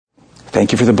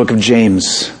Thank you for the book of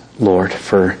James, Lord,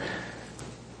 for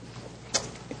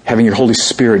having your Holy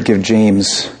Spirit give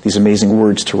James these amazing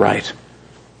words to write.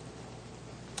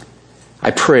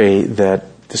 I pray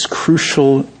that this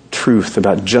crucial truth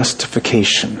about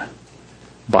justification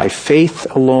by faith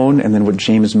alone, and then what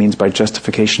James means by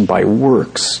justification by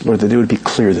works, Lord, that it would be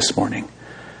clear this morning,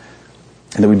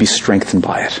 and that we'd be strengthened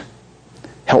by it.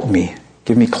 Help me.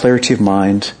 Give me clarity of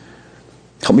mind.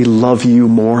 Help me love you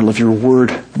more, love your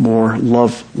word more,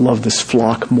 love this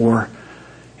flock more,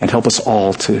 and help us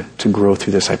all to grow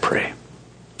through this, I pray.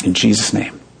 In Jesus'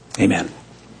 name, amen.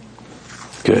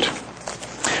 Good.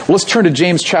 Well, let's turn to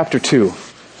James chapter 2.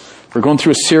 We're going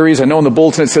through a series. I know in the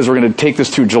bulletin it says we're going to take this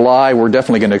through July. We're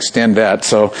definitely going to extend that,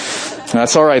 so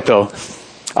that's all right, though.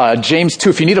 James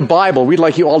 2, if you need a Bible, we'd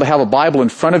like you all to have a Bible in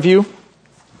front of you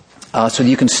so that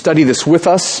you can study this with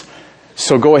us.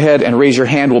 So go ahead and raise your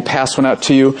hand. We'll pass one out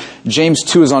to you. James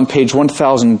 2 is on page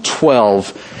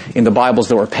 1012 in the Bibles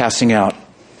that we're passing out.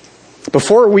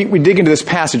 Before we dig into this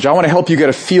passage, I want to help you get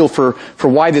a feel for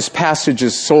why this passage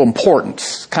is so important.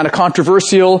 It's kind of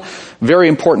controversial, very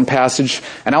important passage.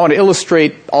 And I want to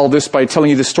illustrate all this by telling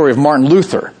you the story of Martin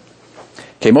Luther.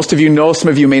 Okay, most of you know, some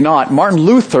of you may not. Martin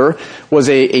Luther was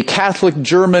a Catholic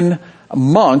German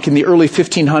monk in the early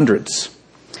 1500s.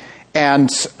 And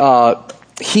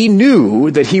he knew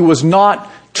that he was not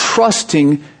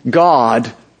trusting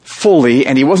God fully,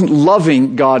 and he wasn't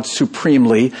loving God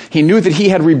supremely. He knew that he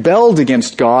had rebelled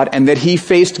against God and that he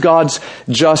faced God's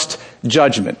just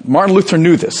judgment. Martin Luther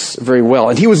knew this very well,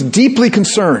 and he was deeply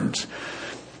concerned,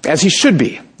 as he should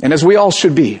be, and as we all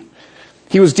should be.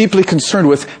 He was deeply concerned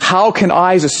with, how can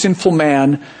I, as a sinful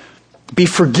man, be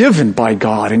forgiven by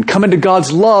God and come into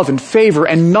God's love and favor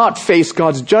and not face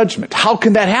God's judgment? How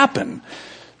can that happen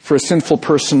for a sinful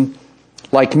person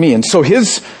like me? And so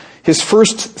his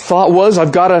first thought was,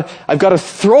 I've got to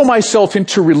throw myself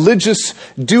into religious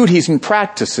duties and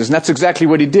practices. And that's exactly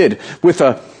what he did. With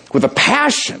a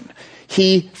passion,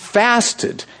 he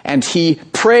fasted and he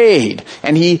prayed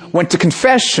and he went to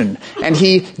confession and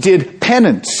he did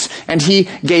penance and he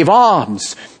gave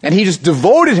alms and he just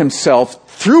devoted himself,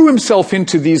 threw himself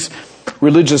into these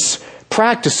religious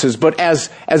practices. But as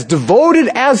devoted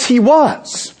as he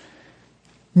was,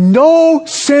 no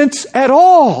sense at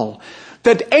all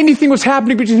that anything was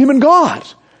happening between him and God.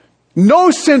 No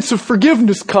sense of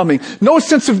forgiveness coming. No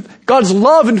sense of God's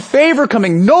love and favor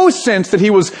coming. No sense that he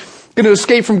was going to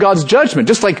escape from God's judgment.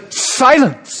 Just like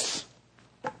silence.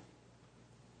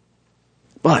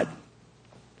 But,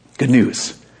 good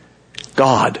news.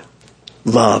 God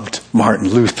loved Martin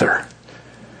Luther.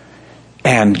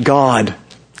 And God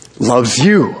loves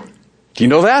you. Do you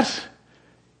know that?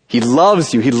 He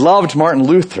loves you. He loved Martin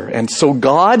Luther. And so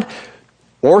God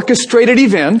orchestrated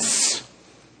events,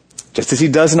 just as he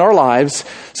does in our lives,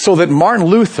 so that Martin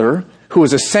Luther, who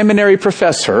was a seminary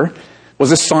professor,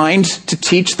 was assigned to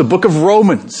teach the book of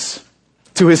Romans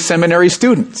to his seminary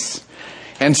students.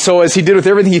 And so as he did with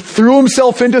everything, he threw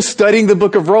himself into studying the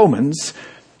book of Romans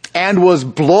and was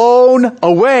blown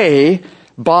away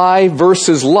by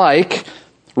verses like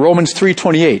Romans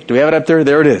 3:28. Do we have it up there?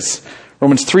 There it is.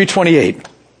 Romans 3:28.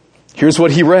 Here's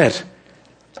what he read.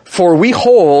 For we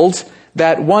hold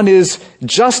that one is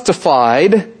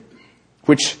justified,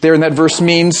 which there in that verse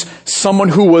means someone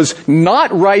who was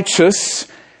not righteous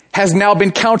has now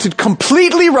been counted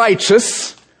completely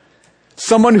righteous.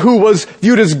 Someone who was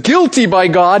viewed as guilty by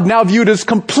God, now viewed as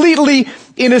completely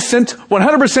innocent,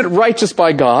 100% righteous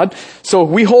by God. So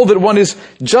we hold that one is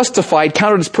justified,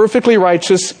 counted as perfectly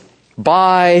righteous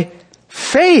by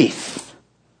faith,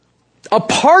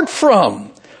 apart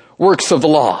from works of the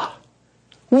law.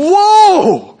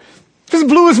 Whoa! This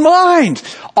blew his mind.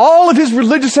 All of his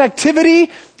religious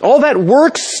activity, all that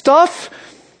works stuff,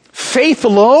 faith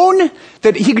alone,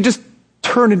 that he could just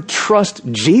turn and trust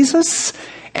Jesus,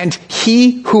 and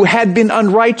he who had been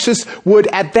unrighteous would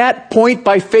at that point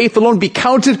by faith alone be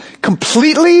counted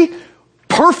completely,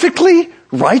 perfectly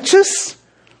righteous?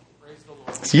 Praise the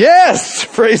Lord. Yes,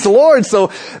 praise the Lord.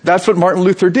 So that's what Martin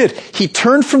Luther did. He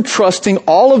turned from trusting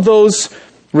all of those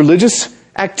religious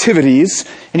activities,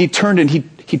 and he turned and he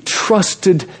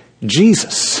trusted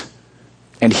Jesus.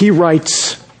 And he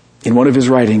writes in one of his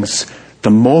writings, the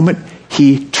moment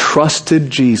he trusted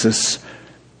Jesus,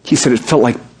 he said it felt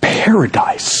like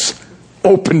paradise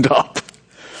opened up.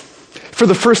 For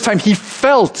the first time, he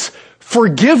felt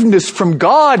forgiveness from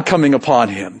God coming upon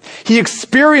him. He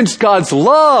experienced God's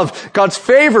love, God's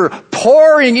favor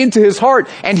pouring into his heart,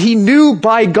 and he knew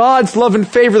by God's love and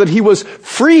favor that he was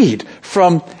freed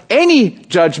from any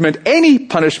judgment, any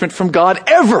punishment from God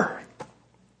ever.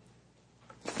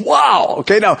 Wow.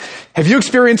 Okay, now, have you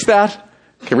experienced that?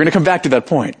 Okay, we're going to come back to that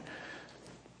point.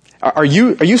 Are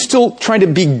you still trying to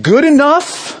be good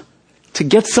enough to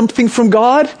get something from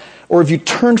God? Or have you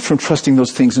turned from trusting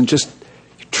those things and just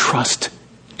trust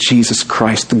Jesus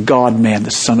Christ, the God-man,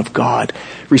 the Son of God?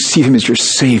 Receive Him as your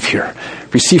Savior.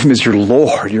 Receive Him as your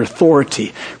Lord, your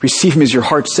authority. Receive Him as your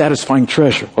heart-satisfying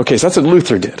treasure. Okay, so that's what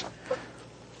Luther did.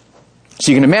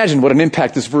 So you can imagine what an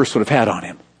impact this verse would have had on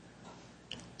him.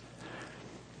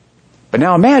 But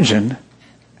now imagine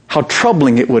how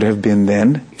troubling it would have been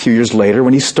then, a few years later,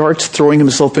 when he starts throwing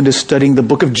himself into studying the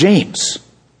book of James.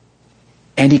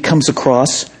 And he comes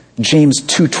across James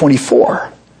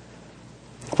 2:24,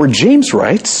 where James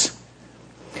writes,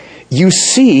 "You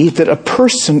see that a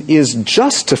person is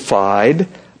justified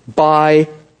by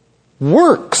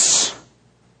works,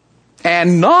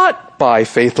 and not by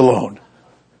faith alone."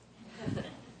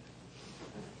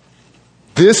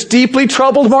 This deeply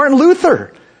troubled Martin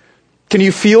Luther. Can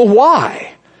you feel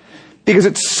why? Because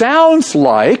it sounds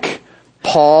like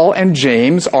Paul and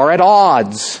James are at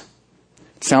odds.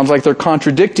 It sounds like they're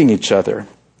contradicting each other.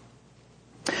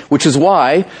 Which is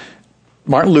why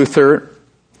Martin Luther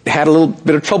had a little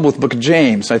bit of trouble with the book of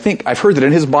James. I think I've heard that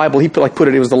in his Bible, he put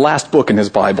it was the last book in his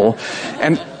Bible.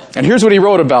 And here's what he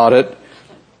wrote about it.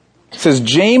 It says,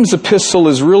 James' epistle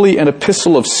is really an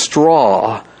epistle of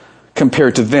straw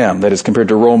compared to them, that is, compared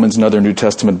to Romans and other New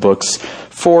Testament books,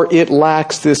 for it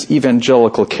lacks this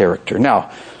evangelical character.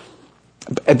 Now,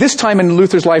 at this time in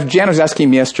Luther's life, Jan was asking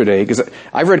me yesterday, because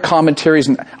I've read commentaries,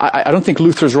 and I don't think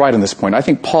Luther's right on this point. I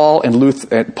think Paul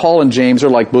and James are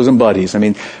like bosom buddies. I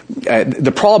mean,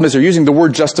 the problem is they're using the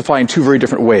word justify in two very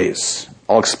different ways.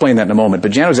 I'll explain that in a moment.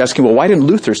 But Jan was asking, well, why didn't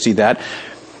Luther see that?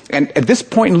 And at this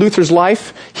point in Luther's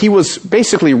life, he was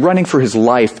basically running for his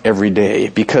life every day,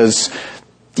 because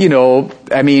he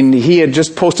had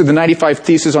just posted the 95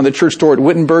 Theses on the church door at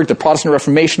Wittenberg. The Protestant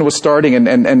Reformation was starting,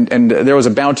 and there was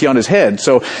a bounty on his head.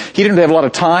 So he didn't have a lot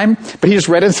of time, but he just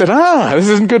read it and said, this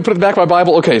isn't good, put it back in my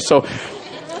Bible. Okay, so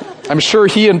I'm sure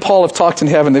he and Paul have talked in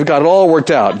heaven. They've got it all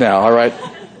worked out now, all right?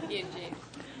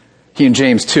 He and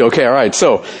James too. Okay, all right.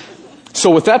 So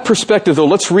with that perspective, though,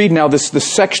 let's read now this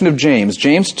section of James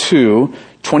 2,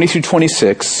 20 through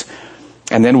 26.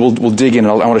 And then we'll dig in,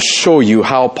 and I want to show you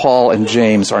how Paul and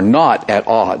James are not at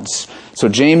odds. So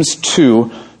James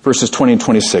 2, verses 20 and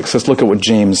 26. Let's look at what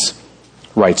James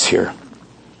writes here.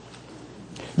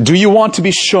 Do you want to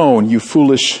be shown, you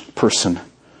foolish person,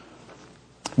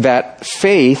 that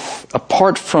faith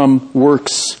apart from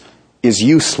works is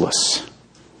useless?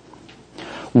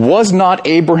 Was not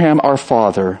Abraham our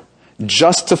father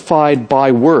justified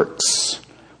by works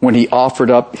when he offered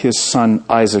up his son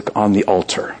Isaac on the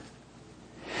altar?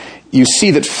 You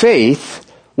see that faith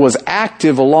was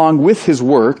active along with his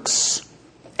works,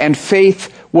 and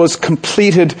faith was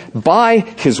completed by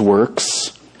his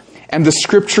works, and the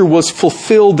scripture was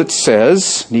fulfilled that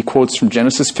says, and he quotes from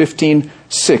Genesis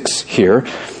 15:6 here,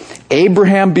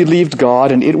 Abraham believed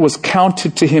God, and it was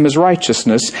counted to him as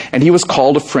righteousness, and he was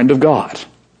called a friend of God.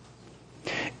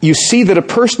 You see that a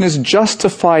person is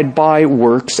justified by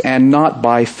works and not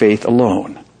by faith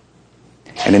alone.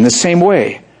 And in the same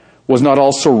way, was not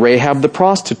also Rahab the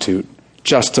prostitute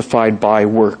justified by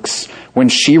works when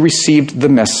she received the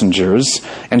messengers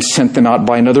and sent them out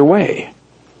by another way?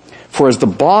 For as the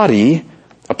body,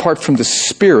 apart from the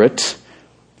spirit,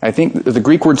 I think the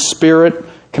Greek word spirit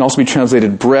can also be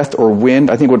translated breath or wind.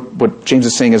 I think what James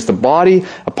is saying is the body,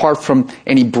 apart from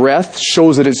any breath,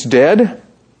 shows that it's dead.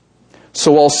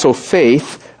 So also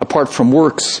faith, apart from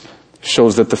works,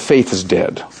 shows that the faith is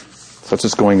dead. So that's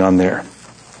what's going on there.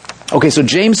 Okay, so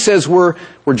James says we're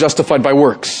justified by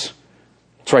works.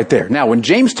 It's right there. Now, when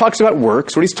James talks about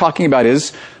works, what he's talking about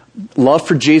is love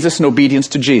for Jesus and obedience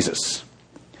to Jesus.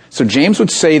 So James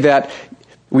would say that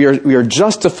we are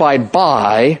justified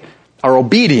by our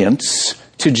obedience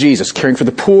to Jesus, caring for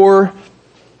the poor,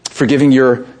 forgiving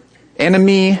your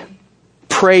enemy,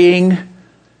 praying.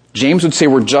 James would say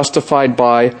we're justified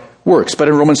by works. But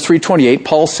in Romans 3:28,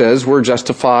 Paul says we're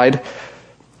justified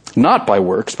not by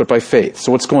works, but by faith.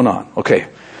 So what's going on? Okay.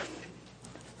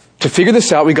 To figure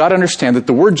this out, we got to understand that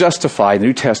the word justified in the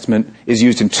New Testament is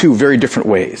used in two very different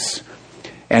ways.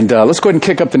 And let's go ahead and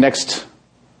kick up the next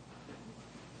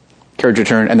carriage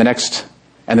return, and the next,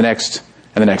 and the next,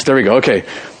 and the next. There we go. Okay.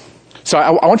 So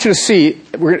I want you to see,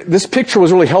 this picture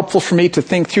was really helpful for me to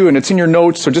think through, and it's in your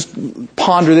notes, so just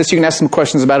ponder this. You can ask some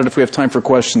questions about it if we have time for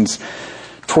questions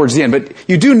towards the end. But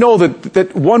you do know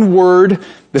that one word,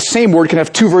 the same word, can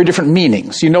have two very different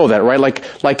meanings. You know that, right? Like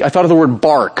I thought of the word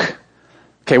bark.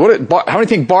 Okay, how many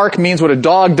think bark means what a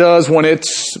dog does when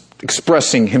it's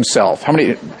expressing himself? How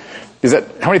many think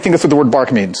that's what the word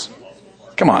bark means?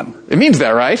 Come on. It means that,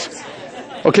 right?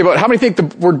 Okay, but how many think the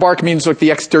word bark means like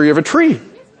the exterior of a tree?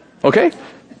 Okay?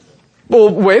 Well,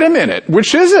 wait a minute.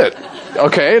 Which is it?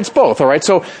 Okay, it's both, all right?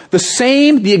 So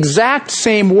the exact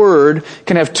same word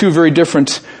can have two very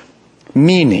different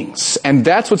meanings. And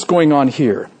that's what's going on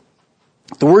here.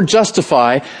 The word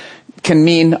justify can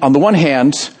mean, on the one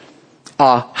hand,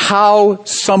 how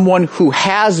someone who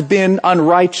has been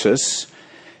unrighteous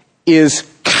is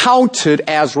counted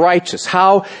as righteous.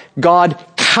 How God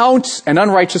counts an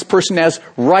unrighteous person as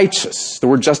righteous. The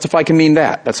word justify can mean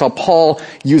that. That's how Paul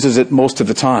uses it most of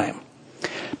the time.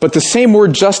 But the same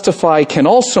word justify can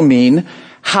also mean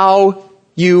how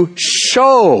you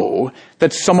show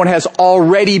that someone has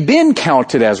already been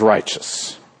counted as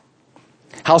righteous.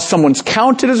 How someone's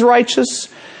counted as righteous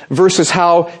versus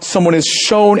how someone is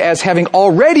shown as having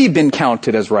already been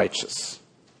counted as righteous.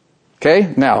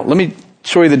 Okay? Now, let me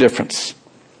show you the difference.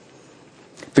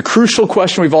 The crucial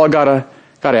question we've all got to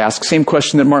ask, same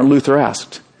question that Martin Luther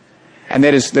asked. And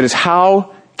that is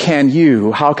how can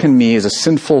me as a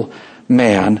sinful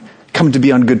man come to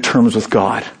be on good terms with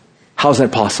God? How's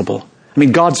that possible? I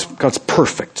mean, God's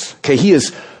perfect. Okay, He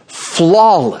is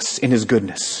flawless in His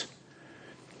goodness.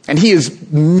 And He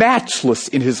is matchless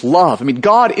in His love. I mean,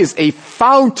 God is a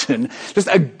fountain, just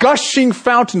a gushing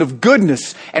fountain of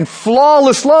goodness and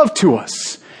flawless love to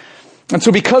us. And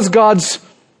so because God's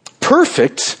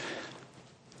perfect,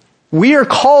 we are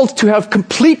called to have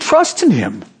complete trust in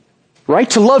Him, right?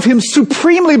 To love Him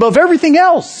supremely above everything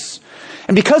else.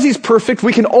 And because He's perfect,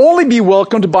 we can only be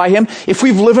welcomed by Him if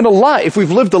we've lived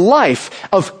a life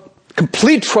of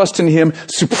complete trust in Him,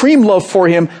 supreme love for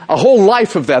Him, a whole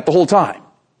life of that the whole time.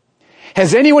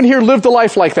 Has anyone here lived a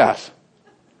life like that?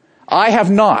 I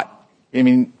have not. I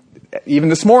mean, even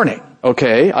this morning,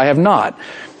 okay, I have not.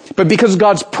 But because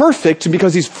God's perfect,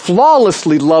 because He's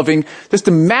flawlessly loving, just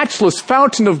a matchless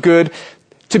fountain of good,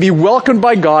 to be welcomed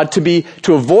by God,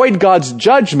 to avoid God's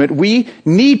judgment, we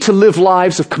need to live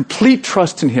lives of complete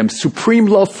trust in Him, supreme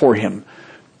love for Him.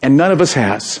 And none of us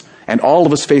has. And all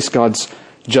of us face God's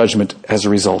judgment as a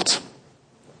result.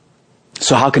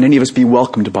 So how can any of us be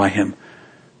welcomed by Him,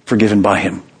 forgiven by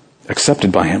Him,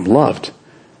 accepted by Him, loved?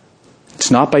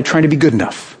 It's not by trying to be good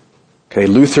enough. Okay,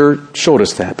 Luther showed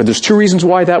us that. But there's two reasons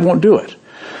why that won't do it.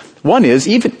 One is,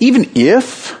 even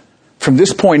if from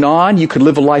this point on you could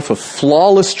live a life of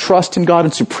flawless trust in God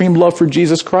and supreme love for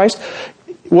Jesus Christ,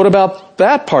 what about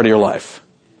that part of your life?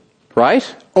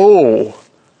 Right? Oh,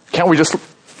 can't we just...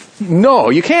 No,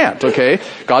 you can't, okay?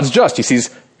 God's just. He sees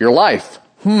your life.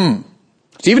 So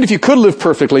even if you could live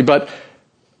perfectly, but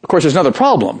of course there's another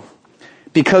problem.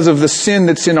 Because of the sin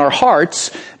that's in our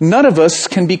hearts, none of us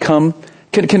can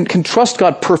trust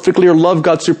God perfectly or love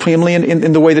God supremely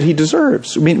in the way that He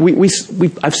deserves. I mean,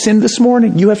 I've sinned this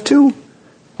morning. You have too.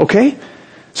 Okay?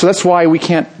 So that's why we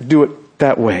can't do it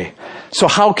that way. So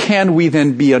how can we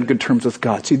then be on good terms with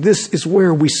God? See, this is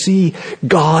where we see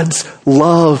God's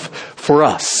love for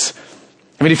us.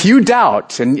 I mean, if you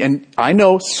doubt, and I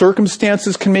know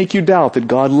circumstances can make you doubt that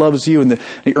God loves you, and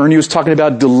Ernie was talking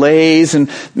about delays, and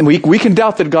we can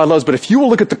doubt that God loves, but if you will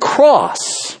look at the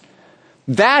cross,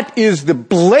 that is the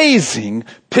blazing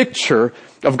picture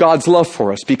of God's love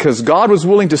for us, because God was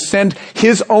willing to send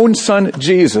His own Son,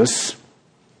 Jesus.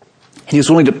 He was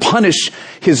willing to punish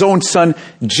His own Son,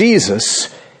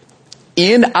 Jesus,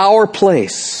 in our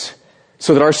place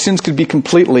so that our sins could be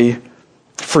completely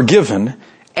forgiven.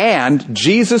 And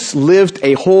Jesus lived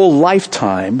a whole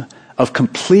lifetime of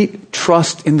complete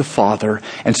trust in the Father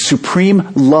and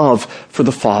supreme love for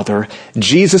the Father.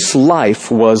 Jesus' life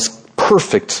was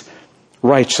perfect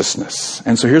righteousness.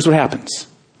 And so here's what happens.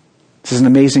 This is an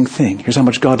amazing thing. Here's how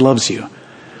much God loves you.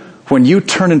 When you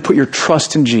turn and put your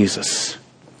trust in Jesus,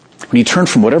 when you turn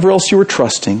from whatever else you were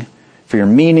trusting, for your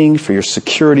meaning, for your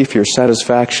security, for your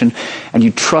satisfaction, and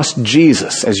you trust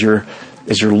Jesus as your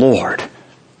Lord.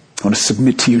 I want to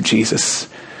submit to you, Jesus.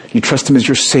 You trust Him as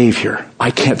your Savior.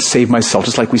 I can't save myself,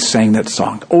 just like we sang that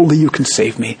song. Only you can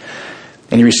save me.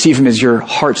 And you receive Him as your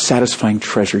heart-satisfying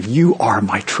treasure. You are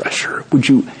my treasure. Would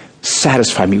you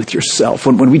satisfy me with yourself?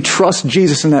 When we trust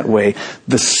Jesus in that way,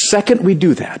 the second we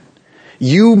do that,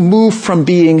 you move from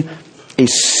being a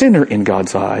sinner in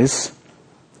God's eyes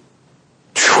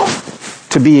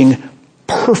to being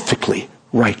perfectly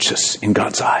righteous in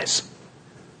God's eyes.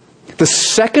 The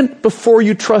second before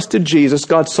you trusted Jesus,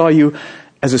 God saw you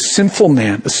as a sinful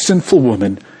man, a sinful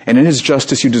woman, and in His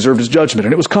justice you deserved His judgment,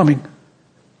 and it was coming.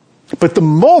 But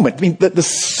the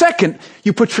second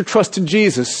you put your trust in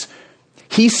Jesus,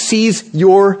 He sees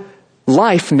your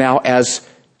life now as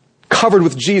covered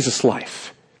with Jesus'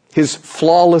 life. his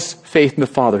flawless faith in the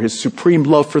Father, his supreme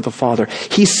love for the Father.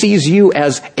 He sees you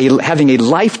as having a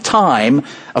lifetime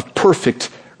of perfect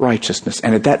righteousness.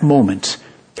 And at that moment,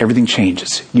 everything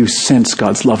changes. You sense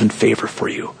God's love and favor for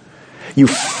you. You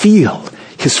feel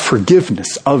his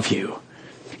forgiveness of you.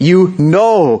 You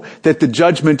know that the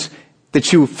judgment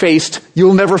that you faced,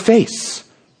 you'll never face.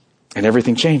 And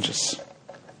everything changes.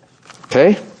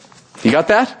 Okay? You got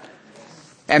that?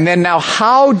 And then now,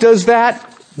 how does that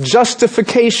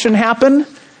justification happen?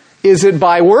 Is it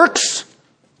by works?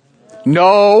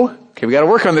 No. Okay, we got to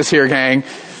work on this here, gang.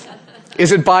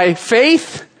 Is it by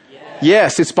faith?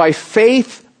 Yes, it's by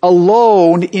faith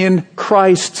alone in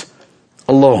Christ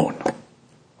alone.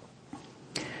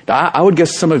 Now, I would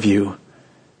guess some of you,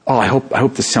 I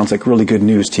hope this sounds like really good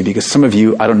news to you, because some of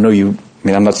you, I don't know you,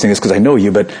 I'm not saying this because I know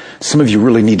you, but some of you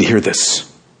really need to hear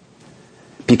this.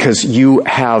 Because you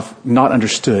have not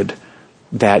understood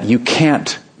that you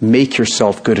can't make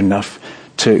yourself good enough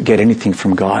to get anything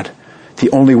from God. The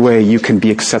only way you can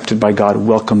be accepted by God,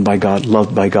 welcomed by God,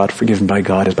 loved by God, forgiven by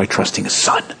God is by trusting His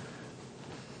Son.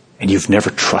 And you've never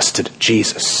trusted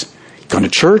Jesus. You've gone to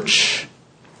church,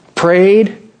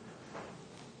 prayed,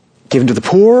 given to the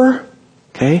poor,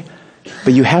 okay?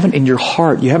 But you haven't in your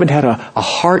heart, you haven't had a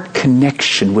heart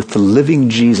connection with the living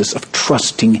Jesus of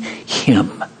trusting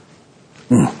Him.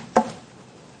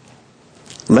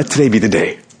 Let today be the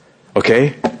day,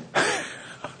 okay?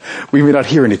 We may not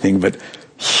hear anything, but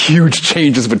huge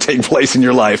changes would take place in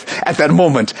your life. At that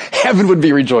moment, heaven would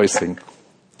be rejoicing.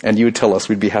 And you would tell us,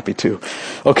 we'd be happy too.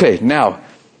 Okay, now,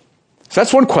 so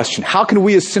that's one question. How can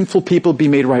we as sinful people be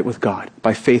made right with God?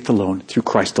 By faith alone, through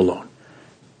Christ alone.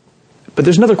 But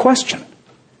there's another question.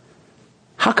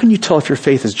 How can you tell if your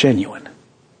faith is genuine?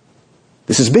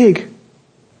 This is big.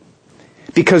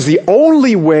 Because the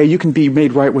only way you can be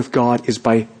made right with God is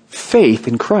by faith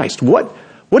in Christ. What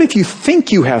if you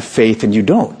think you have faith and you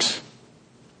don't?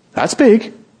 That's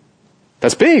big.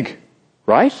 That's big,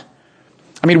 right?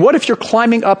 I mean, what if you're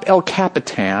climbing up El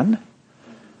Capitan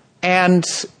and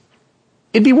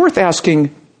it'd be worth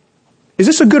asking, is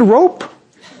this a good rope?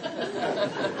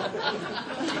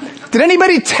 Did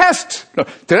anybody test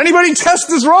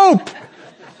this rope?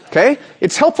 Okay?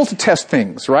 It's helpful to test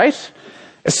things, right?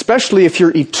 Especially if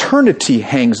your eternity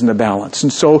hangs in the balance.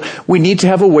 And so we need to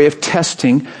have a way of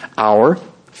testing our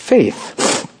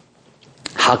faith.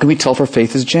 How can we tell if our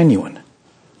faith is genuine?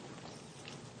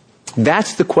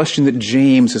 That's the question that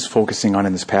James is focusing on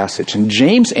in this passage. And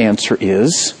James' answer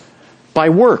is by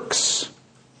works.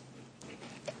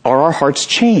 Are our hearts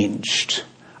changed?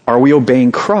 Are we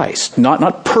obeying Christ?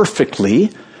 Not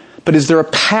perfectly, but is there a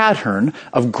pattern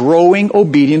of growing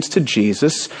obedience to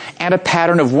Jesus and a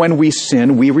pattern of when we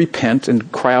sin, we repent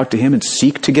and cry out to Him and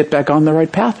seek to get back on the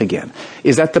right path again?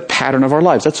 Is that the pattern of our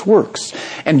lives? That's works.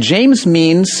 And James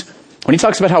means, when he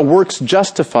talks about how works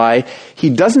justify,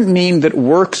 he doesn't mean that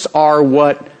works are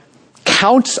what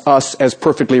counts us as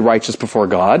perfectly righteous before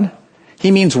God. He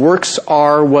means works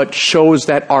are what shows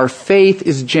that our faith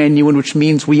is genuine, which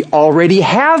means we already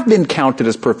have been counted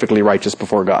as perfectly righteous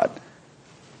before God.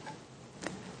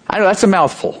 I know that's a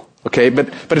mouthful, okay,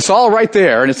 but it's all right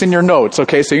there and it's in your notes,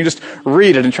 okay, so you just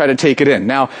read it and try to take it in.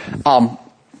 Now,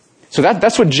 so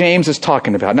that's what James is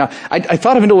talking about. Now, I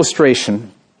thought of an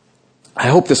illustration. I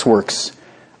hope this works.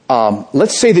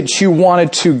 Let's say that you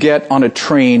wanted to get on a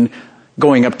train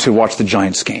going up to watch the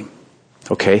Giants game,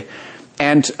 okay,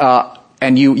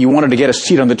 and you wanted to get a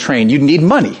seat on the train. You'd need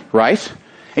money, right?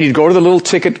 And you'd go to the little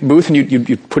ticket booth and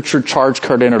you'd put your charge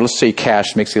card in, or let's say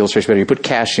cash, makes the illustration better. You put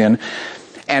cash in.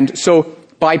 And so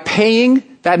by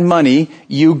paying that money,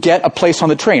 you get a place on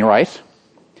the train, right?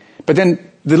 But then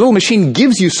the little machine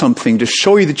gives you something to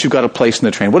show you that you've got a place in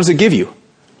the train. What does it give you?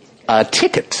 A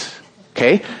ticket.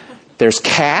 Okay? There's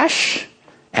cash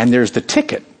and there's the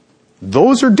ticket.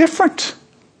 Those are different.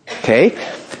 Okay?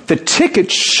 The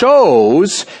ticket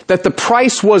shows that the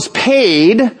price was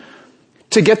paid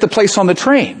to get the place on the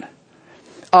train.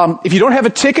 If you don't have a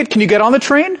ticket, can you get on the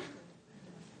train?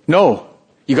 No.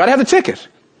 You got to have the ticket.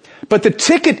 But the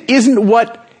ticket isn't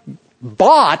what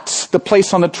bought the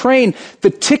place on the train. The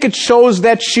ticket shows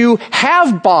that you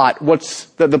have bought what's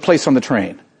the place on the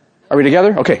train. Are we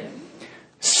together? Okay.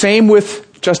 Same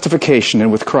with justification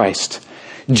and with Christ.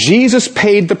 Jesus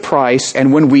paid the price,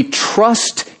 and when we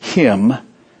trust Him,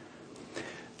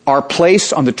 our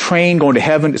place on the train going to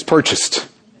heaven is purchased.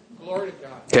 Glory to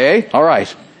God. Okay? All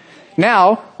right.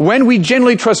 Now, when we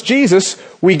genuinely trust Jesus,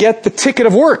 we get the ticket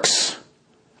of works.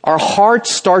 Our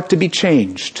hearts start to be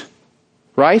changed.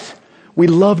 Right? we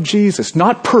love Jesus.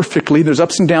 Not perfectly, there's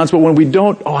ups and downs, but when we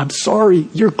don't, oh, I'm sorry,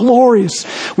 you're glorious.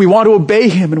 We want to obey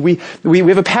him, and we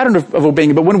have a pattern of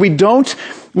obeying him. But when we don't,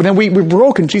 then we're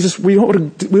broken. Jesus, we don't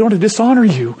want to dishonor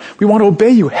you. We want to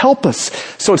obey you. Help us.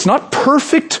 So it's not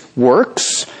perfect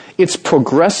works. It's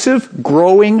progressive,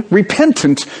 growing,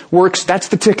 repentant works. That's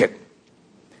the ticket.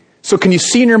 So can you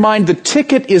see in your mind, the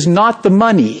ticket is not the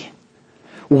money.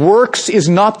 Works is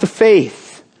not the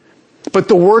faith. But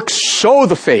the works show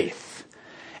the faith.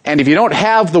 And if you don't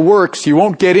have the works, you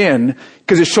won't get in,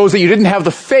 because it shows that you didn't have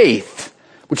the faith,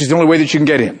 which is the only way that you can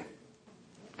get in.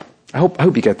 I hope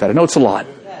you get that. I know it's a lot.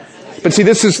 But see,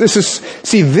 this is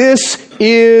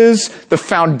the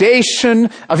foundation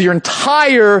of your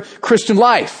entire Christian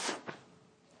life.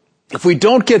 If we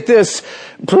don't get this,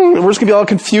 we're just going to be all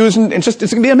confused, and it's going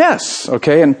to be a mess,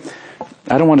 okay? And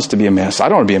I don't want us to be a mess. I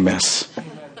don't want to be a mess.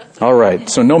 All right,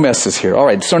 so no messes here. All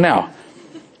right,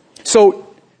 so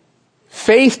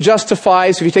faith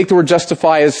justifies, if you take the word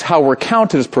justify as how we're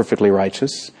counted as perfectly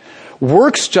righteous.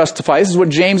 Works justify, this is what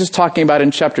James is talking about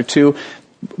in chapter 2,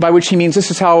 by which he means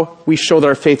this is how we show that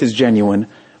our faith is genuine,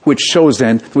 which shows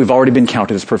then that we've already been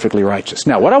counted as perfectly righteous.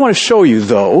 Now, what I want to show you,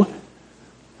 though,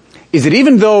 is that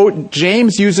even though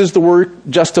James uses the word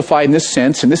justify in this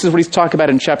sense, and this is what he's talking about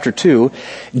in chapter 2,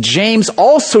 James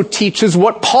also teaches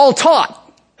what Paul taught.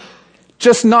 He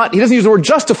doesn't use the word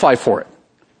justify for it.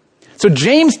 So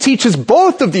James teaches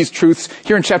both of these truths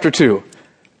here in chapter 2.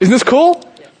 Isn't this cool?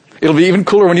 Yeah. It'll be even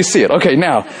cooler when you see it. Okay,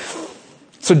 now,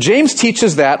 so James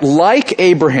teaches that, like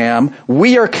Abraham,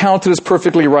 we are counted as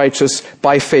perfectly righteous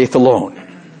by faith alone.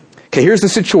 Okay, here's the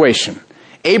situation.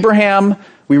 Abraham,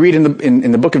 we read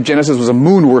in the book of Genesis, was a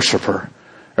moon worshiper.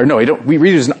 Or no, we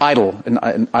read it as an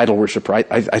idol worshiper. I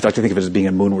like to think of it as being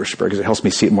a moon worshiper because it helps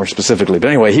me see it more specifically. But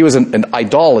anyway, he was an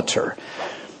idolater.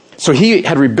 So he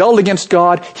had rebelled against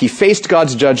God. He faced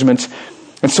God's judgment.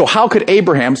 And so how could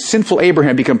sinful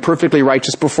Abraham, become perfectly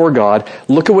righteous before God?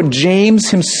 Look at what James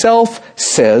himself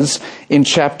says in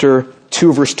chapter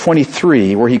 2, verse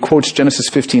 23, where he quotes Genesis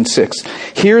 15:6.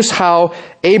 Here's how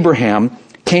Abraham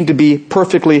came to be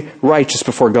perfectly righteous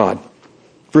before God.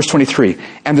 Verse 23,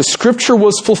 and the scripture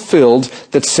was fulfilled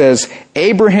that says,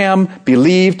 Abraham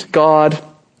believed God,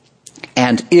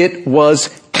 and it was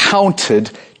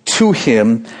counted to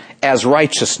him as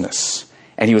righteousness,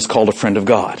 and he was called a friend of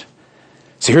God.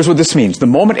 So here's what this means. The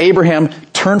moment Abraham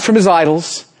turned from his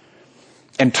idols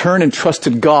and turned and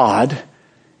trusted God,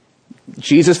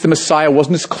 Jesus the Messiah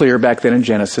wasn't as clear back then in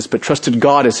Genesis, but trusted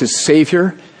God as his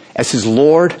Savior, as his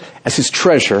Lord, as his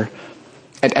treasure.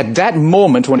 At that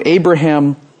moment, when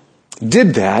Abraham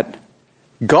did that,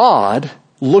 God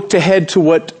looked ahead to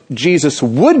what Jesus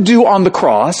would do on the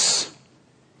cross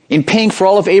in paying for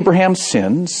all of Abraham's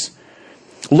sins,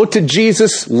 looked at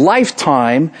Jesus'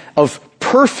 lifetime of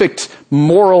perfect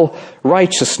moral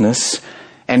righteousness,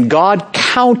 and God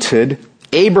counted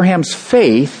Abraham's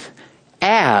faith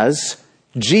as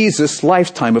Jesus'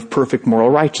 lifetime of perfect moral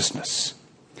righteousness.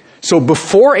 So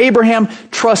before Abraham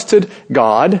trusted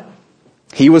God,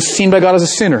 he was seen by God as a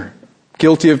sinner,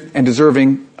 guilty of and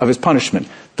deserving of his punishment.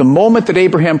 The moment that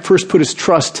Abraham first put his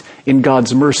trust in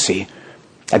God's mercy,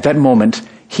 at that moment,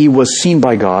 he was seen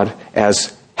by God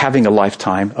as having a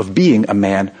lifetime of being a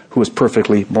man who was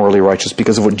perfectly morally righteous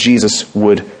because of what Jesus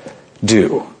would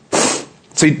do.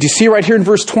 So do you see right here in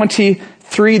verse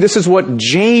 23, this is what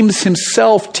James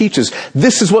himself teaches.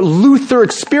 This is what Luther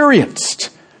experienced.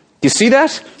 Do you see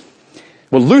that?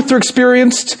 What Luther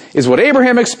experienced is what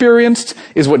Abraham experienced,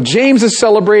 is what James is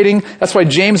celebrating. That's why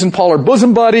James and Paul are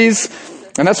bosom buddies.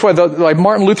 And that's why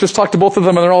Martin Luther's talked to both of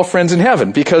them and they're all friends in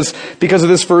heaven because of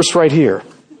this verse right here.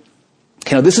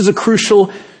 Okay, now this is a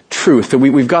crucial truth that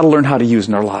we've got to learn how to use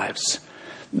in our lives.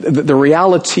 The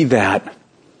reality that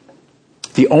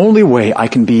the only way I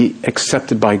can be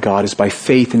accepted by God is by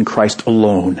faith in Christ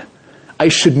alone. I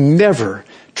should never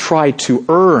try to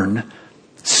earn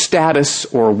status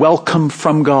or welcome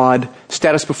from God,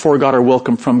 status before God or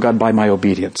welcome from God by my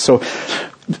obedience. So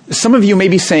some of you may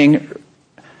be saying,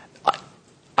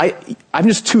 I'm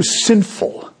just too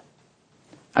sinful.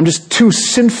 I'm just too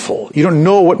sinful. You don't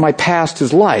know what my past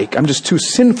is like. I'm just too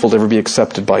sinful to ever be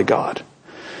accepted by God.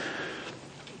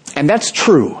 And that's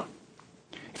true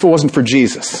if it wasn't for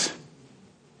Jesus.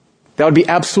 That would be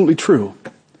absolutely true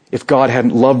if God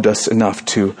hadn't loved us enough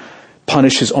to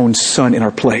punish his own son in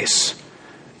our place.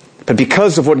 But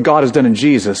because of what God has done in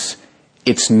Jesus,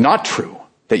 it's not true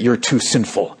that you're too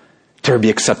sinful to ever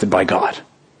be accepted by God.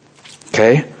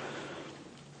 Okay?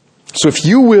 So if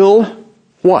you will,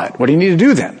 what? What do you need to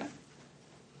do then?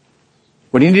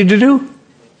 What do you need to do?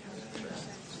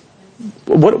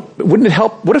 Wouldn't it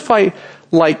help? What if I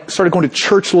started going to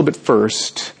church a little bit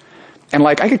first, and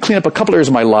I could clean up a couple areas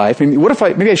of my life, what if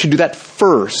maybe I should do that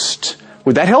first?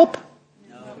 Would that help?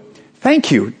 No.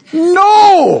 Thank you.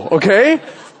 No! Okay?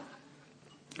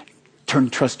 Turn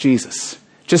and trust Jesus.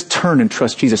 Just turn and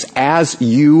trust Jesus as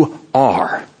you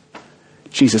are.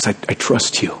 Jesus, I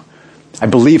trust you. I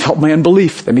believe, help my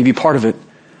unbelief. That may be part of it.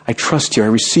 I trust you. I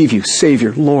receive you,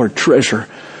 Savior, Lord, treasure.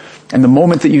 And the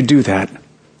moment that you do that,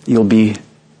 you'll be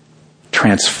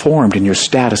transformed in your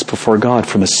status before God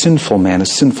from a sinful man, a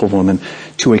sinful woman,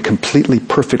 to a completely,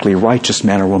 perfectly righteous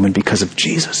man or woman because of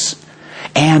Jesus.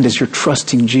 And as you're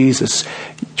trusting Jesus,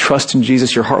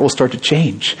 your heart will start to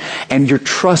change. And your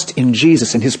trust in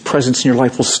Jesus and His presence in your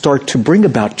life will start to bring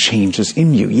about changes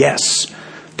in you. Yes,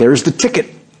 there's the ticket.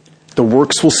 The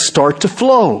works will start to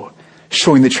flow,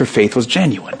 showing that your faith was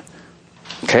genuine.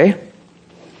 Okay?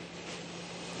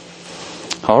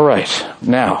 All right.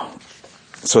 Now,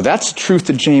 so that's the truth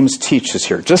that James teaches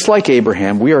here. Just like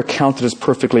Abraham, we are counted as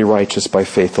perfectly righteous by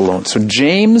faith alone. So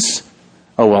James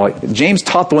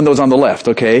taught the one that was on the left,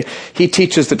 okay? He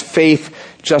teaches that faith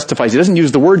justifies. He doesn't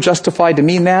use the word justified to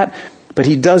mean that, but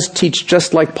he does teach,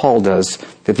 just like Paul does,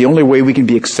 that the only way we can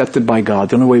be accepted by God,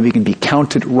 the only way we can be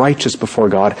counted righteous before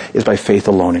God is by faith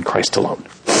alone in Christ alone.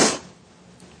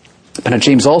 But now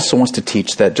James also wants to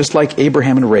teach that just like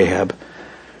Abraham and Rahab,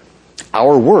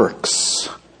 our works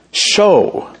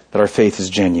show that our faith is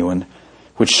genuine,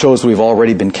 which shows that we've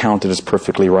already been counted as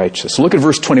perfectly righteous. So look at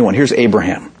verse 21. Here's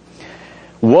Abraham.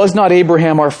 Was not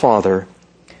Abraham our father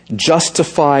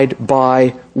justified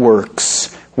by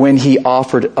works when he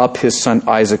offered up his son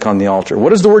Isaac on the altar? What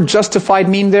does the word justified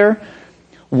mean there?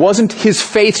 Wasn't his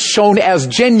faith shown as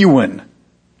genuine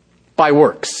by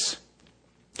works?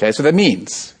 Okay, so that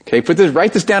means,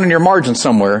 write this down in your margin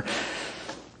somewhere.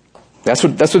 That's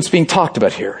what's being talked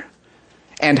about here.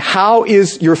 And how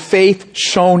is your faith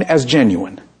shown as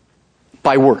genuine?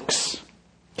 By works.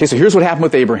 Okay, so here's what happened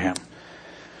with Abraham.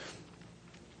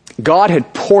 God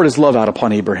had poured His love out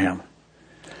upon Abraham.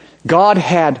 God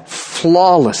had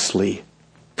flawlessly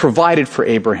provided for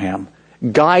Abraham,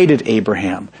 guided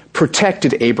Abraham,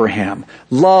 protected Abraham,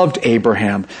 loved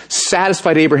Abraham,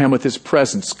 satisfied Abraham with His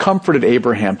presence, comforted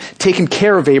Abraham, taken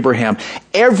care of Abraham.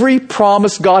 Every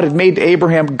promise God had made to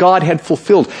Abraham, God had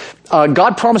fulfilled.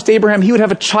 God promised Abraham He would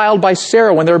have a child by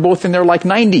Sarah when they were both in their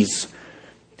 90s.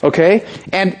 Okay?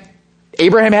 And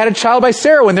Abraham had a child by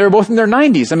Sarah when they were both in their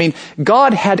 90s.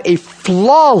 God had a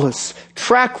flawless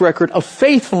track record of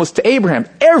faithfulness to Abraham.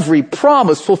 Every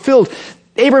promise fulfilled.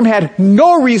 Abraham had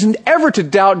no reason ever to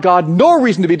doubt God, no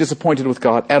reason to be disappointed with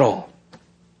God at all.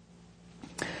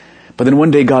 But then one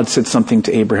day God said something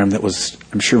to Abraham that was,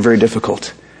 I'm sure, very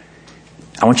difficult.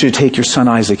 I want you to take your son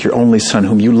Isaac, your only son,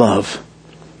 whom you love,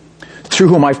 through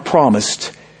whom I've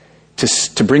promised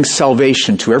to bring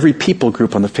salvation to every people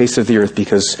group on the face of the earth,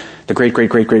 because the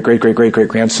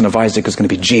great-great-great-great-great-great-great-grandson of Isaac is going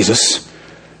to be Jesus.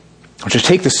 I want you to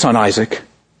take this son Isaac.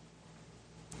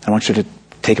 I want you to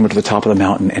take him to the top of the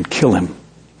mountain and kill him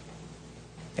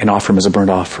and offer him as a burnt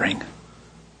offering.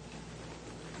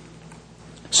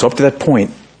 So up to that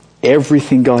point,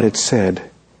 everything God had said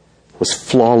was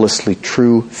flawlessly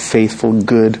true, faithful,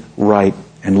 good, right,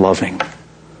 and loving.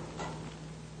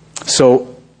 So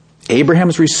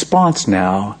Abraham's response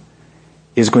now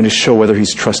is going to show whether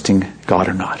he's trusting God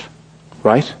or not.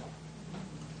 Right?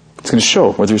 It's going to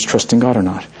show whether he's trusting God or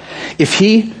not. If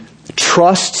he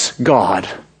trusts God,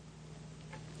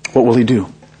 what will he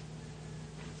do?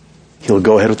 He'll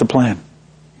go ahead with the plan.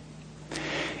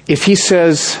 If he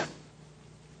says,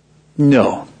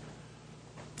 no,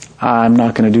 I'm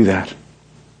not going to do that,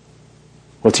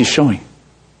 what's he showing?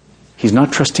 He's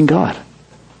not trusting God.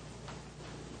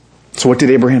 So what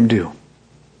did Abraham do?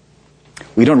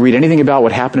 We don't read anything about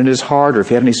what happened in his heart or if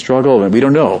he had any struggle. We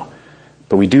don't know.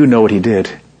 But we do know what he did.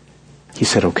 He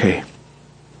said, okay.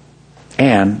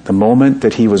 And the moment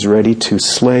that he was ready to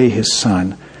slay his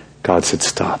son, God said,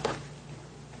 stop.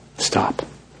 Stop.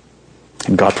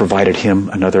 And God provided him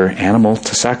another animal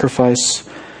to sacrifice.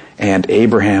 And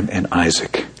Abraham and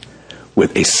Isaac,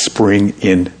 with a spring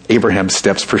in Abraham's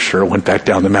steps for sure, went back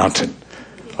down the mountain.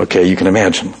 Okay, you can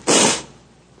imagine.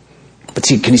 But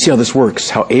see, can you see how this works?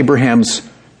 How Abraham's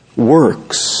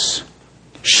works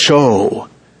show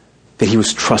that he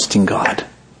was trusting God.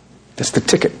 That's the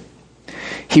ticket.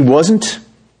 He wasn't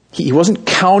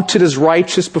counted as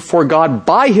righteous before God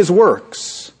by his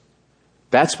works.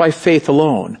 That's by faith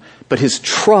alone. But his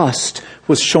trust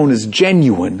was shown as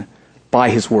genuine by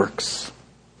his works.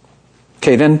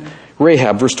 Okay, then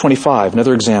Rahab, verse 25,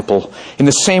 another example. In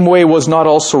the same way was not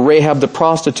also Rahab the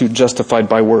prostitute justified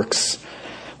by works,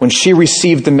 when she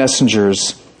received the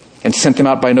messengers and sent them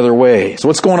out by another way. So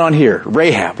what's going on here?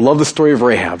 Rahab. Love the story of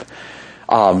Rahab.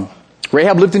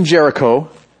 Rahab lived in Jericho.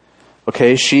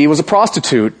 Okay, she was a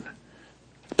prostitute,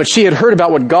 but she had heard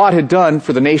about what God had done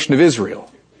for the nation of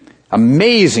Israel.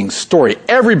 Amazing story.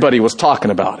 Everybody was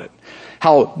talking about it.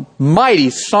 How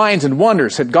mighty signs and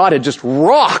wonders that God had just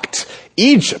rocked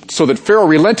Egypt so that Pharaoh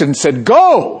relented and said,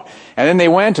 go! And then they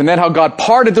went, and then how God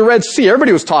parted the Red Sea.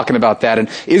 Everybody was talking about that. And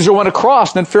Israel went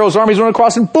across, and then Pharaoh's armies went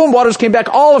across, and boom, waters came back,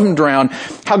 all of them drowned.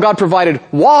 How God provided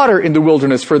water in the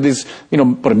wilderness for these,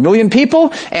 1 million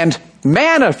people, and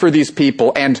manna for these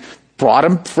people, and brought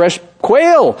them fresh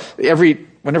quail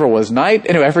whenever it was night.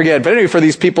 Anyway, I forget. But anyway, for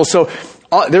these people. So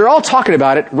they're all talking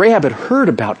about it. Rahab had heard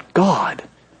about God.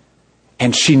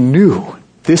 And she knew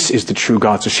this is the true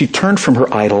God. So she turned from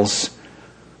her idols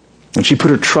and she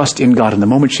put her trust in God. And the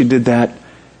moment she did that,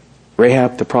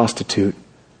 Rahab, the prostitute,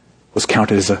 was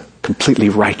counted as a completely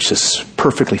righteous,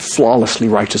 perfectly, flawlessly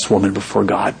righteous woman before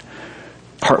God.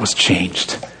 Heart was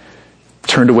changed.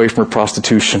 Turned away from her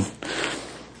prostitution.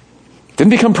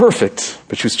 Didn't become perfect,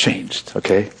 but she was changed,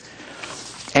 okay?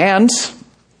 And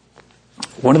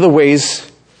one of the ways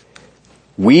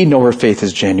we know her faith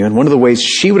is genuine, one of the ways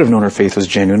she would have known her faith was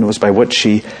genuine was by what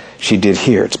she did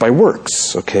here. It's by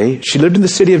works, okay? She lived in the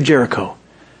city of Jericho.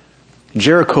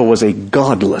 Jericho was a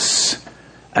godless,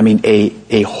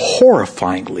 a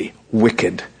horrifyingly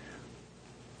wicked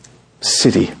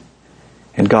city.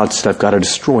 And God said, I've got to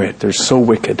destroy it. They're so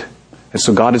wicked. And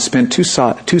so God had spent two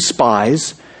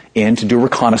spies in to do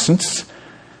reconnaissance.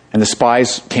 And the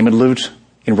spies came and lived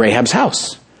in Rahab's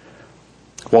house.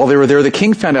 While they were there, the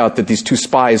king found out that these two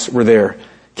spies were there.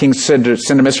 King said to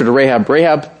send a messenger to Rahab,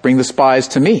 Rahab, bring the spies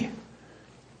to me.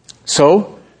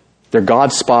 So, they're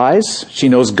God's spies. She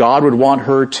knows God would want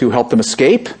her to help them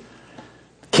escape.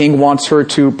 King wants her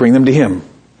to bring them to him.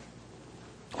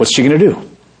 What's she going to do?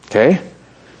 Okay?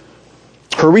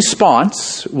 Her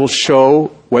response will show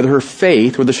whether her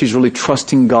faith, whether she's really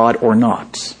trusting God or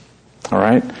not. All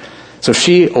right? So if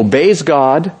she obeys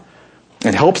God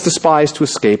and helps the spies to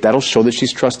escape, that'll show that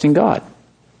she's trusting God.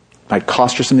 Might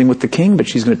cost her something with the king, but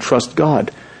she's going to trust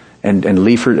God and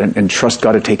leave her and trust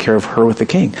God to take care of her with the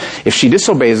king. If she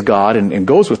disobeys God and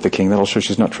goes with the king, that'll show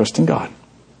she's not trusting God.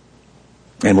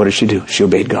 And what did she do? She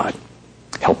obeyed God.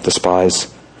 Helped the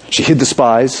spies. She hid the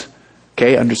spies,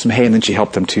 okay, under some hay, and then she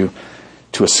helped them to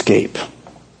escape.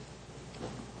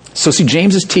 So see,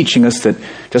 James is teaching us that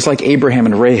just like Abraham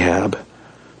and Rahab,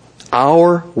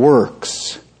 our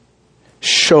works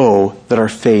show that our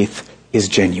faith is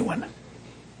genuine.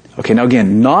 Okay, now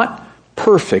again, not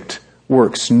perfect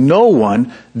works. No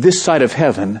one this side of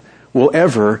heaven will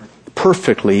ever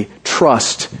perfectly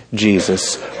trust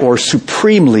Jesus or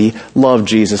supremely love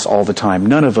Jesus all the time.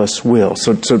 None of us will.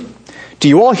 So do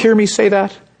you all hear me say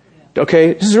that?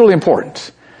 Okay, this is really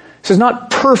important. This is not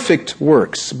perfect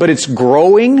works, but it's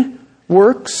growing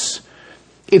works.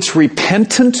 It's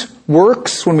repentant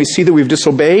works when we see that we've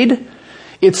disobeyed.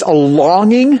 It's a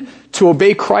longing to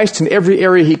obey Christ in every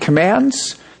area he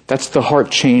commands. That's the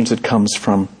heart change that comes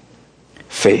from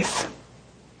faith.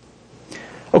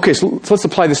 Okay, so let's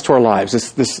apply this to our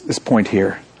lives, this point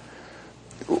here.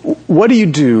 What do you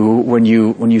do when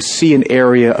you see an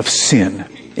area of sin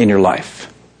in your life?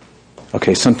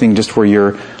 Okay, something just where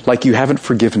you're, like you haven't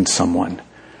forgiven someone.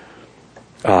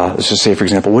 Let's just say, for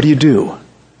example, what do you do?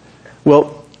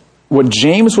 Well, what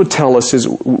James would tell us is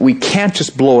we can't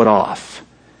just blow it off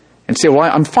and say, well,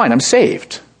 I'm fine, I'm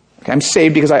saved. Okay, I'm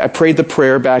saved because I prayed the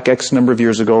prayer back X number of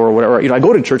years ago or whatever. I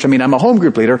go to church, I'm a home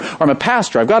group leader or I'm a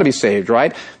pastor, I've got to be saved,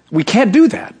 right? We can't do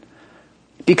that.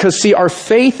 Because, see, our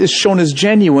faith is shown as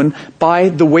genuine by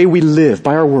the way we live,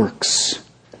 by our works.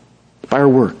 By our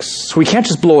works. So we can't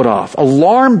just blow it off.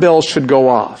 Alarm bells should go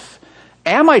off.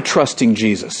 Am I trusting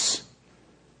Jesus?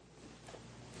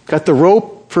 Got the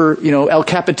rope for, El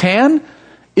Capitan?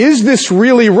 Is this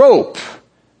really rope?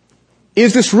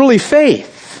 Is this really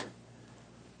faith?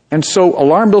 And so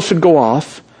alarm bells should go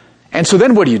off. And so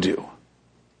then what do you do?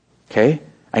 Okay?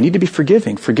 I need to be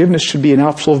forgiving. Forgiveness should be an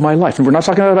outflow of my life. And we're not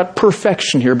talking about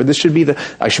perfection here, but this should be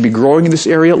I should be growing in this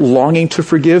area, longing to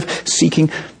forgive, seeking.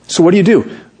 So what do?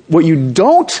 What you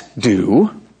don't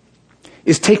do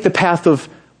is take the path of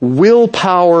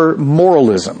willpower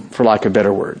moralism, for lack of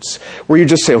better words, where you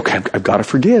just say, okay, I've got to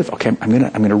forgive. Okay, I'm going to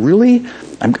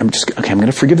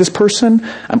forgive this person.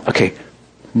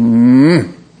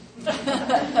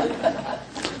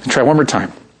 Try one more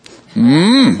time.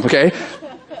 Okay.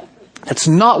 That's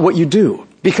not what you do.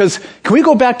 Because, can we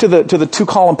go back to the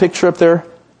 2-column picture up there?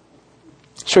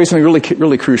 Show you something really,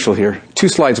 really crucial here. 2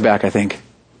 slides back, I think.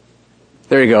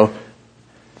 There you go.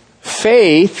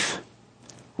 Faith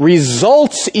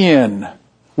results in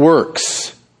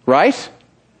works. Right?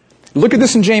 Look at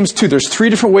this in James 2. There's 3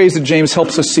 different ways that James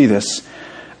helps us see this.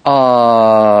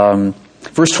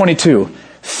 Verse 22.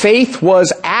 Faith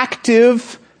was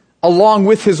active along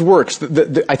with his works.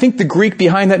 I think the Greek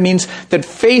behind that means that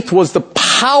faith was the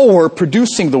power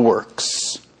producing the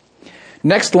works.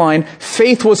 Next line,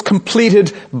 faith was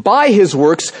completed by his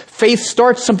works. Faith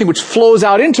starts something which flows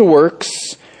out into works.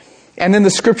 And then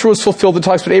the scripture was fulfilled that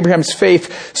talks about Abraham's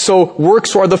faith. So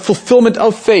works are the fulfillment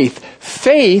of faith.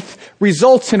 Faith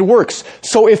results in works.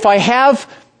 So if I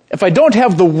don't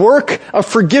have the work of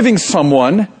forgiving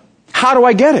someone, how do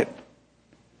I get it?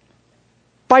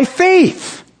 By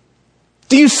faith.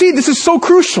 Do you see? This is so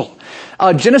crucial.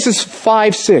 Genesis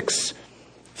 5:6.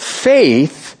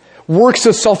 Faith works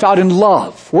itself out in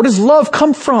love. Where does love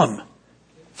come from?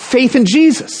 Faith in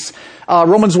Jesus.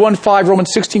 Romans 1:5,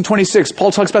 Romans 16:26.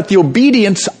 Paul talks about the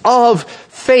obedience of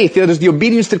faith. That is the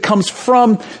obedience that comes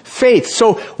from faith.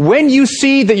 So when you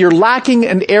see that you're lacking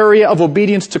an area of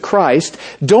obedience to Christ,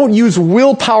 don't use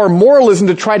willpower moralism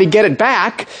to try to get it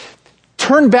back.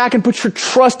 Turn back and put your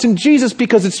trust in Jesus,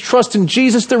 because it's trust in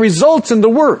Jesus that results in the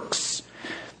works.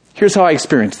 Here's how I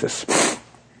experienced this.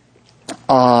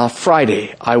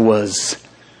 Friday, I was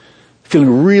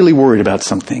feeling really worried about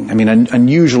something. I mean,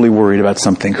 unusually worried about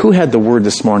something. Who had the word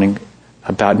this morning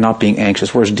about not being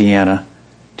anxious? Where's Deanna?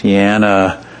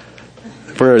 Deanna.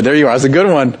 There you are. That's a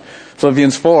good one.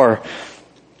 Philippians 4.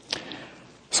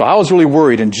 So I was really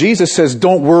worried. And Jesus says,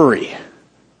 don't worry.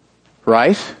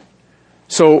 Right?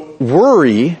 So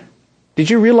worry, did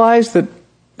you realize that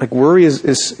worry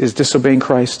is disobeying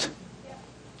Christ?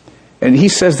 And he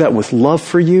says that with love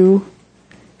for you.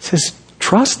 He says,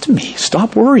 trust me.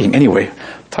 Stop worrying. Anyway,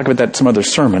 I'll talk about that in some other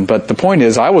sermon. But the point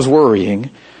is, I was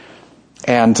worrying.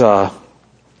 And so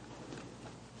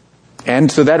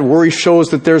that worry shows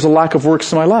that there's a lack of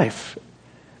works in my life.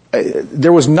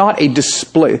 There was not a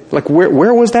display.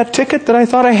 Where was that ticket that I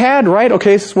thought I had? Right?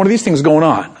 Okay, it's one of these things going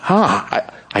on.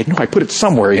 I know I put it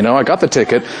somewhere, I got the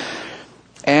ticket.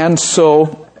 And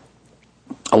so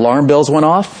alarm bells went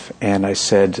off, and I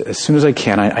said, as soon as I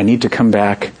can, I need to come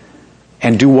back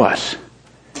and do what?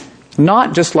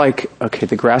 Not just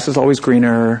the grass is always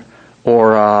greener,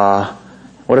 or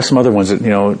what are some other ones that,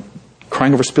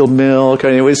 crying over spilled milk,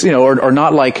 anyways, or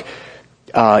not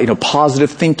positive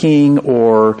thinking,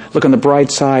 or look on the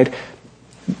bright side.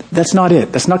 That's not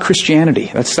it. That's not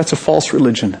Christianity. That's a false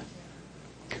religion.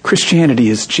 Christianity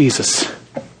is Jesus.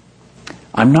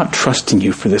 I'm not trusting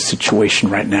you for this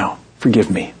situation right now. Forgive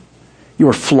me. You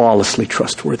are flawlessly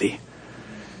trustworthy.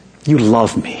 You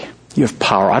love me. You have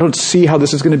power. I don't see how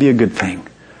this is going to be a good thing,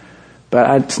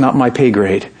 but it's not my pay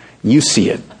grade. You see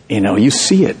it. You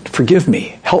see it. Forgive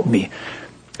me. Help me.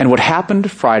 And what happened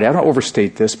Friday, I don't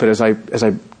overstate this, but as I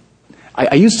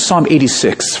used Psalm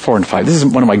 86, 4 and 5. This is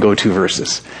one of my go-to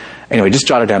verses. Anyway, just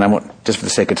jot it down. I won't, just for the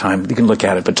sake of time, you can look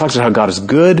at it. But it talks about how God is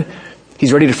good.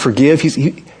 He's ready to forgive.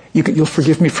 You'll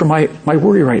forgive me for my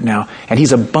worry right now. And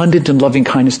He's abundant in loving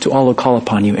kindness to all who call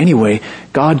upon you. Anyway,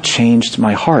 God changed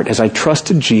my heart. As I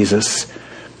trusted Jesus,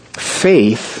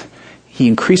 faith, He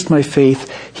increased my faith.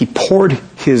 He poured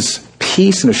His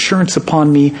peace and assurance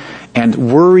upon me,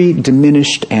 and worry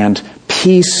diminished, and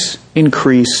peace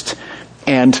increased,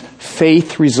 and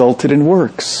faith resulted in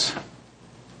works.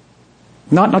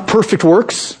 Not perfect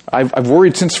works. I've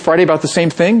worried since Friday about the same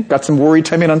thing. Got some worry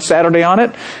time in on Saturday on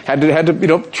it. Had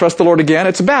to trust the Lord again.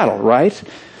 It's a battle, right?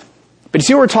 But you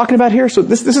see what we're talking about here? So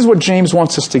this is what James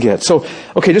wants us to get. So,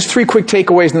 okay, just 3 quick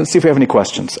takeaways, and let's see if we have any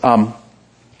questions.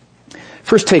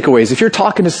 First takeaway is, if you're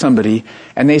talking to somebody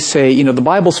and they say, the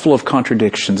Bible's full of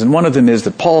contradictions, and one of them is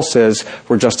that Paul says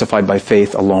we're justified by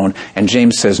faith alone, and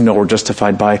James says, no, we're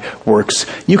justified by works.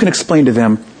 You can explain to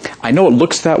them, I know it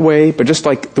looks that way, but just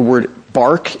like the word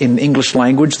bark in English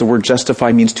language, the word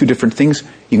justify means 2 different things.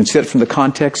 You can see that from the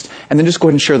context, and then just go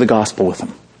ahead and share the gospel with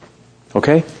them.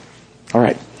 Okay? All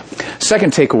right.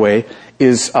 Second takeaway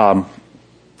is,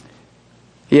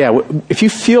 if you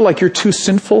feel like you're too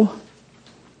sinful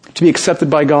to be accepted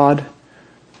by God,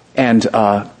 and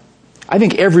I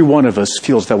think every one of us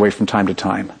feels that way from time to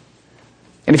time.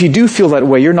 And if you do feel that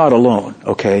way, you're not alone,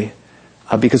 okay?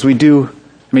 Because we do.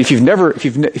 I mean,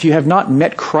 if you have not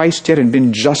met Christ yet and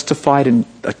been justified and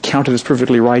accounted as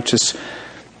perfectly righteous,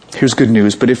 here's good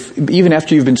news. But even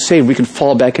after you've been saved, we can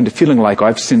fall back into feeling like,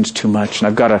 I've sinned too much, and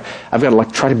I've got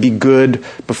to try to be good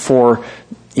before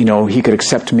He could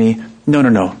accept me.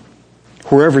 No.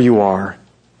 Wherever you are,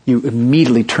 you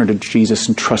immediately turn to Jesus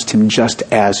and trust Him just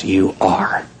as you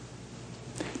are.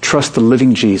 Trust the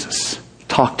living Jesus.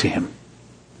 Talk to Him.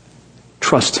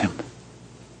 Trust Him.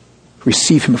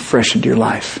 Receive Him afresh into your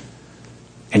life,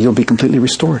 and you'll be completely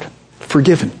restored.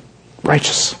 forgiven,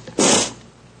 righteous.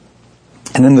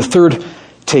 And then the third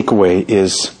takeaway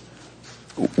is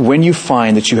when you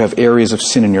find that you have areas of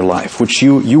sin in your life, which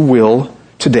you will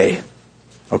today,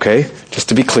 okay? Just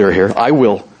to be clear here, I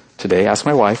will today. Ask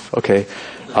my wife, okay?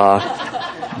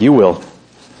 You will.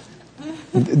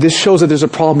 This shows that there's a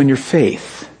problem in your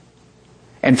faith.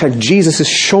 In fact, Jesus is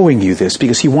showing you this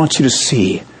because he wants you to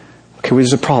see, okay, well,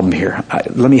 there's a problem here.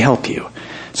 Let me help you.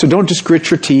 So don't just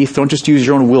grit your teeth. Don't just use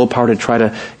your own willpower to try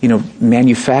to,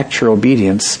 manufacture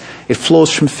obedience. It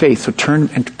flows from faith. So turn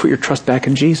and put your trust back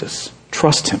in Jesus.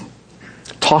 Trust him.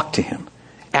 Talk to him.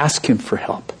 Ask him for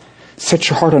help. Set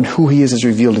your heart on who he is as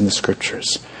revealed in the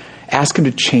Scriptures. Ask him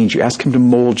to change you. Ask him to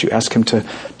mold you. Ask him to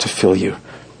fill you.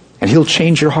 And he'll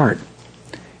change your heart.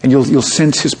 And you'll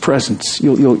sense his presence.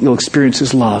 You'll experience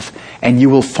his love. And you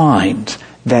will find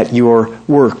that your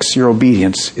works, your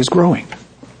obedience is growing.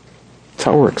 That's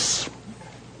how it works.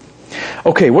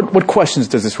 Okay, what questions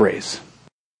does this raise?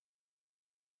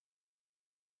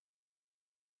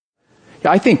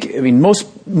 Yeah, I think,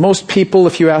 most people,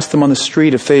 if you ask them on the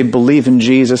street if they believe in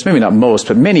Jesus, maybe not most,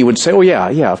 but many would say, oh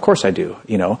yeah, of course I do,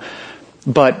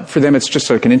 But for them it's just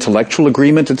like an intellectual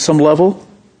agreement at some level,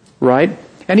 right?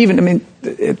 And even,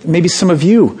 maybe some of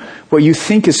you, what you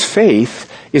think is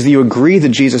faith is that you agree that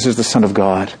Jesus is the Son of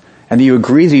God, and that you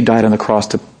agree that he died on the cross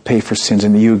to pay for sins,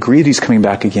 and that you agree that he's coming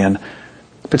back again.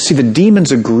 But see, the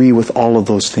demons agree with all of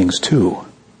those things too.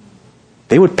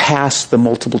 They would pass the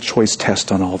multiple choice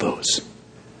test on all those.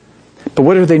 But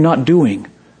what are they not doing?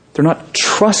 They're not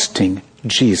trusting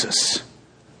Jesus.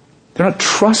 They're not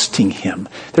trusting him.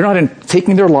 They're not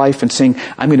taking their life and saying,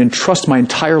 I'm going to entrust my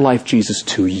entire life, Jesus,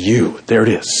 to you. There it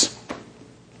is.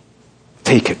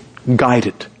 Take it. Guide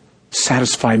it.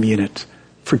 Satisfy me in it.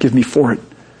 Forgive me for it.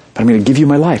 But I'm going to give you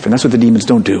my life. And that's what the demons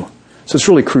don't do. So it's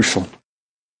really crucial.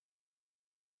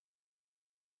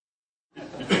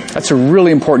 That's a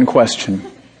really important question.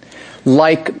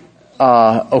 Like,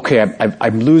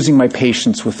 I'm losing my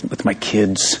patience with my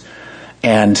kids,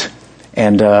 and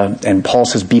Paul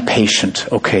says, be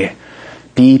patient. Okay,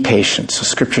 be patient. So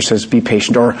Scripture says, be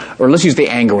patient. Or let's use the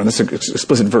anger one. That's an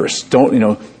explicit verse. Don't,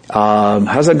 how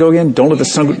does that go again? Don't let the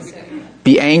sun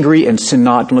be angry and sin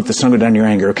not. Don't let the sun go down in your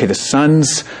anger. Okay, the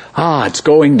sun's, it's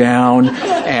going down,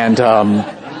 and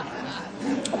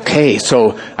okay,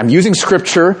 so I'm using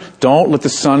Scripture. Don't let the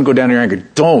sun go down in your anger.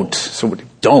 Don't. So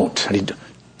don't. How do you do?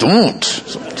 Don't.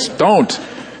 So don't.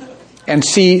 And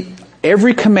see,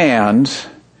 every command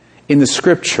in the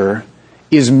Scripture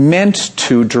is meant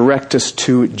to direct us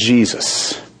to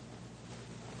Jesus.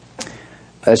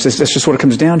 That's just what it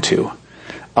comes down to.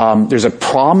 There's a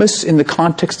promise in the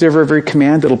context of every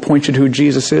command that'll point you to who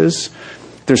Jesus is.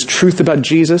 There's truth about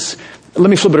Jesus.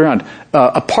 Let me flip it around.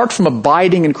 Apart from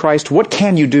abiding in Christ, what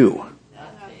can you do?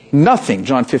 Nothing,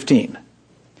 John 15.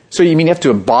 So you mean you have to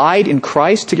abide in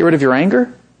Christ to get rid of your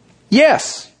anger?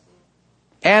 Yes.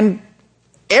 And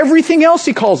everything else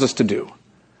he calls us to do.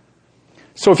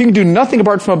 So if you can do nothing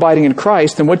apart from abiding in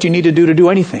Christ, then what do you need to do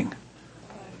anything?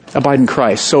 Abide in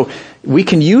Christ. So we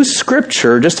can use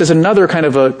Scripture just as another kind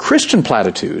of a Christian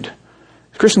platitude,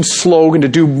 a Christian slogan to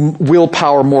do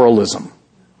willpower moralism.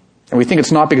 And we think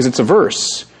it's not because it's a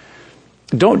verse.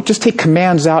 Don't just take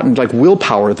commands out and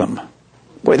willpower them.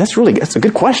 Boy, that's a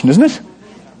good question, isn't it?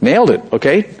 Nailed it.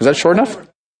 Okay. Is that short enough?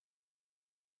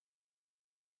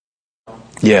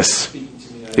 Yes.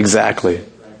 Exactly.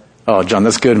 Oh, John,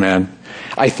 that's good, man.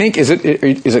 I think, is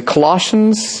it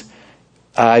Colossians,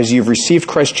 as you've received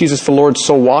Christ Jesus the Lord,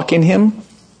 so walk in him?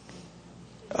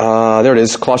 There it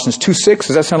is, Colossians 2:6.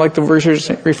 Does that sound like the verse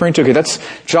you're referring to? Okay,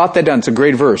 jot that down. It's a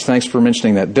great verse. Thanks for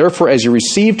mentioning that. Therefore, as you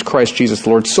received Christ Jesus the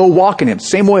Lord, so walk in him.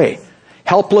 Same way.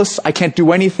 Helpless, I can't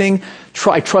do anything.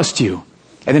 I trust you.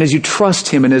 And then as you trust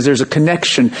him and as there's a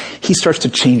connection, he starts to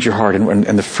change your heart,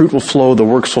 and the fruit will flow, the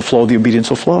works will flow, the obedience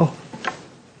will flow.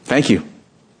 Thank you.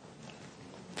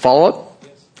 Follow up?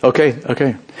 Okay.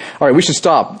 All right, we should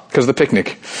stop because of the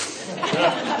picnic.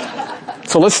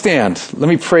 So let's stand. Let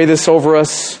me pray this over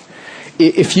us.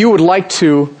 If you would like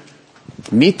to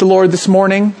meet the Lord this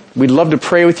morning, we'd love to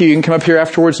pray with you. You can come up here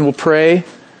afterwards and we'll pray.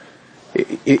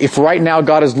 If right now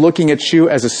God is looking at you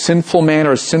as a sinful man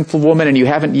or a sinful woman and you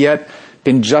haven't yet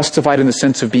been justified in the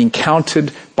sense of being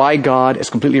counted by God as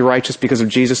completely righteous because of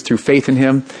Jesus through faith in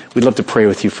him, we'd love to pray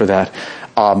with you for that.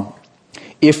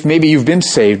 If maybe you've been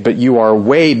saved, but you are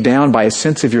weighed down by a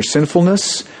sense of your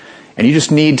sinfulness, and you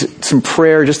just need some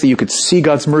prayer just that you could see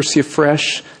God's mercy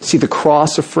afresh, see the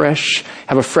cross afresh,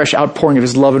 have a fresh outpouring of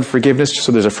his love and forgiveness,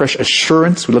 so there's a fresh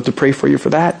assurance, we'd love to pray for you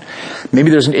for that. Maybe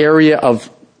there's an area of,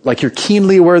 like you're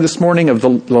keenly aware this morning of the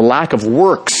lack of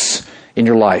works in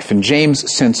your life, in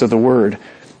James' sense of the word.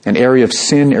 an area of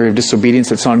sin, area of disobedience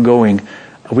that's ongoing,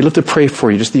 we'd love to pray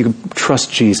for you, just that you can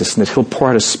trust Jesus and that He'll pour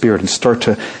out His Spirit and start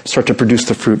to produce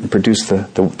the fruit and produce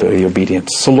the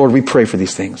obedience. So Lord, we pray for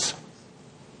these things.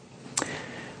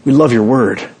 We love your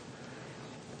word.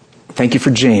 Thank you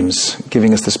for James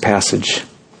giving us this passage.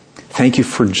 Thank you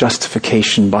for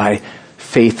justification by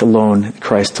faith alone,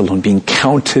 Christ alone, being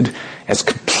counted as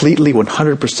completely,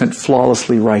 100%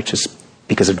 flawlessly righteous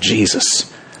because of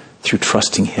Jesus through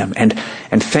trusting Him. And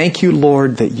thank you,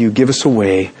 Lord, that you give us a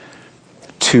way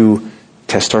to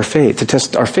test our faith,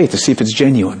 to see if it's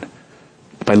genuine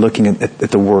by looking at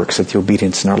the works, at the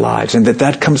obedience in our lives, and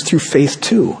that comes through faith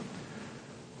too.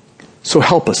 So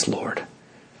help us, Lord.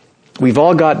 We've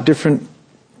all got different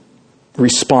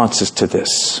responses to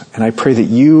this, and I pray that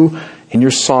you, in your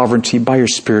sovereignty, by your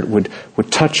Spirit, would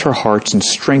touch our hearts and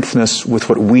strengthen us with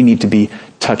what we need to be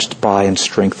touched by and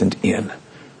strengthened in.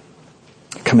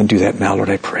 Come and do that now, Lord,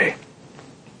 I pray.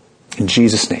 In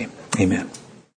Jesus' name, amen.